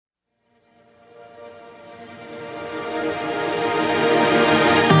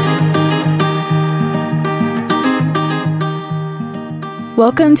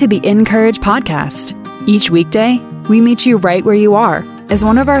Welcome to the Encourage podcast. Each weekday, we meet you right where you are as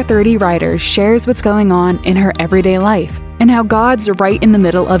one of our 30 writers shares what's going on in her everyday life and how God's right in the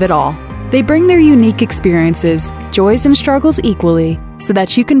middle of it all. They bring their unique experiences, joys and struggles equally, so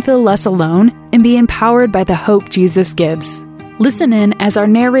that you can feel less alone and be empowered by the hope Jesus gives. Listen in as our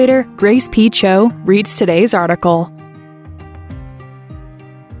narrator, Grace P. Cho, reads today's article.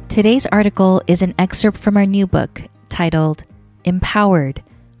 Today's article is an excerpt from our new book titled Empowered,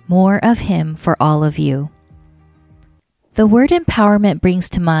 More of Him for All of You. The word empowerment brings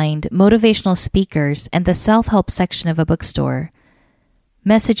to mind motivational speakers and the self-help section of a bookstore.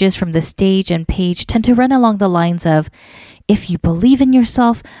 Messages from the stage and page tend to run along the lines of, "If you believe in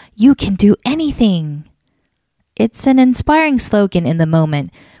yourself, you can do anything." It's an inspiring slogan in the moment,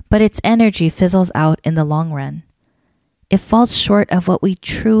 but its energy fizzles out in the long run. It falls short of what we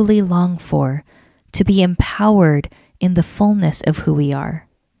truly long for, to be empowered in the fullness of who we are.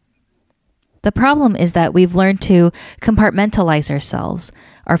 The problem is that we've learned to compartmentalize ourselves,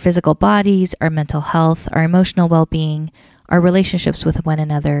 our physical bodies, our mental health, our emotional well-being, our relationships with one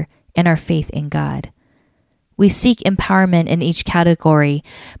another, and our faith in God. We seek empowerment in each category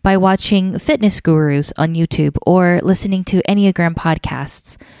by watching fitness gurus on YouTube or listening to Enneagram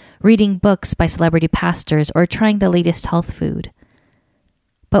podcasts, reading books by celebrity pastors, or trying the latest health food.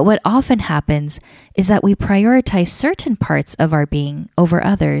 But what often happens is that we prioritize certain parts of our being over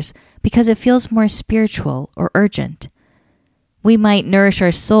others because it feels more spiritual or urgent. We might nourish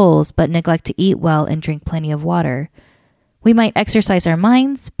our souls but neglect to eat well and drink plenty of water. We might exercise our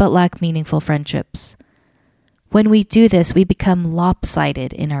minds but lack meaningful friendships. When we do this, we become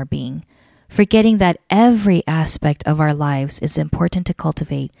lopsided in our being, forgetting that every aspect of our lives is important to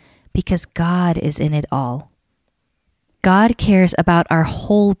cultivate because God is in it all. God cares about our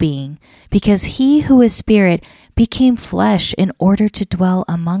whole being because He who is Spirit became flesh in order to dwell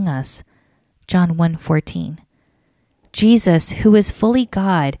among us. John 1:14. Jesus, who is fully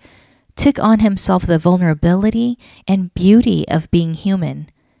God, took on Himself the vulnerability and beauty of being human.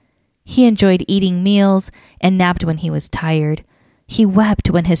 He enjoyed eating meals and napped when He was tired. He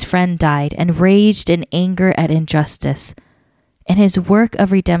wept when His friend died and raged in anger at injustice. And His work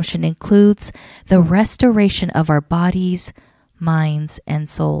of redemption includes the restoration of our bodies, minds, and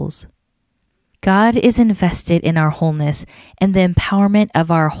souls. God is invested in our wholeness and the empowerment of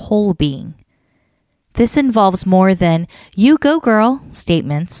our whole being. This involves more than "you go girl"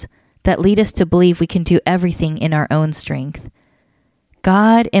 statements that lead us to believe we can do everything in our own strength.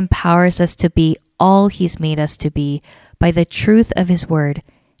 God empowers us to be all He's made us to be by the truth of His Word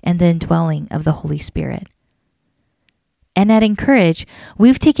and the indwelling of the Holy Spirit. And at Encourage,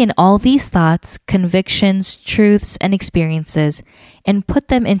 we've taken all these thoughts, convictions, truths, and experiences and put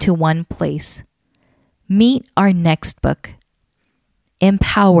them into one place. Meet our next book.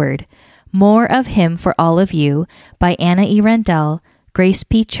 Empowered, More of Him for All of You by Anna E. Rendell, Grace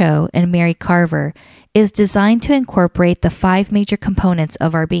P. Cho, and Mary Carver is designed to incorporate the 5 major components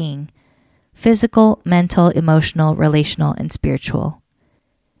of our being: physical, mental, emotional, relational, and spiritual.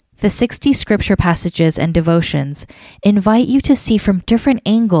 The 60 scripture passages and devotions invite you to see from different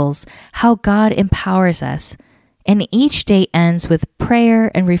angles how God empowers us, and each day ends with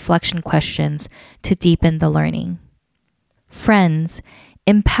prayer and reflection questions to deepen the learning. Friends,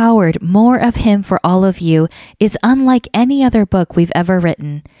 Empowered, More of Him for All of You is unlike any other book we've ever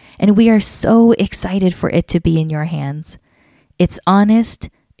written, and we are so excited for it to be in your hands. It's honest,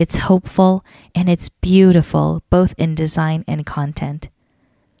 it's hopeful, and it's beautiful, both in design and content.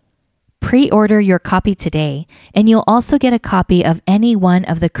 Pre-order your copy today, and you'll also get a copy of any one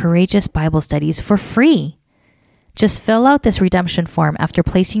of the Courageous Bible Studies for free. Just fill out this redemption form after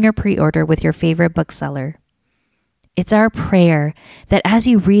placing your pre-order with your favorite bookseller. It's our prayer that as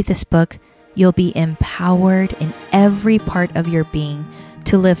you read this book, you'll be empowered in every part of your being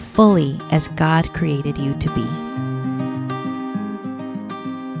to live fully as God created you to be.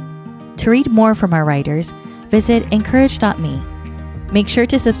 To read more from our writers, visit encourage.me. Make sure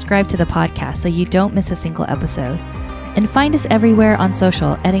to subscribe to the podcast so you don't miss a single episode. And find us everywhere on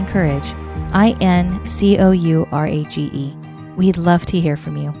social at Encourage, INCOURAGE. We'd love to hear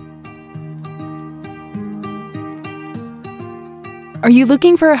from you. Are you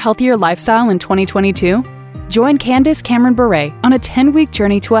looking for a healthier lifestyle in 2022? Join Candace Cameron Bure on a 10-week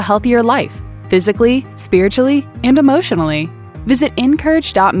journey to a healthier life, physically, spiritually, and emotionally. Visit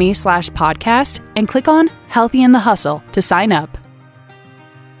encourage.me/podcast and click on Healthy in the Hustle to sign up.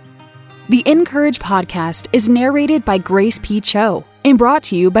 The Encourage podcast is narrated by Grace P. Cho and brought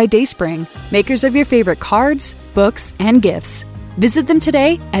to you by Dayspring, makers of your favorite cards, books, and gifts. Visit them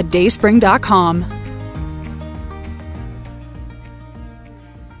today at dayspring.com.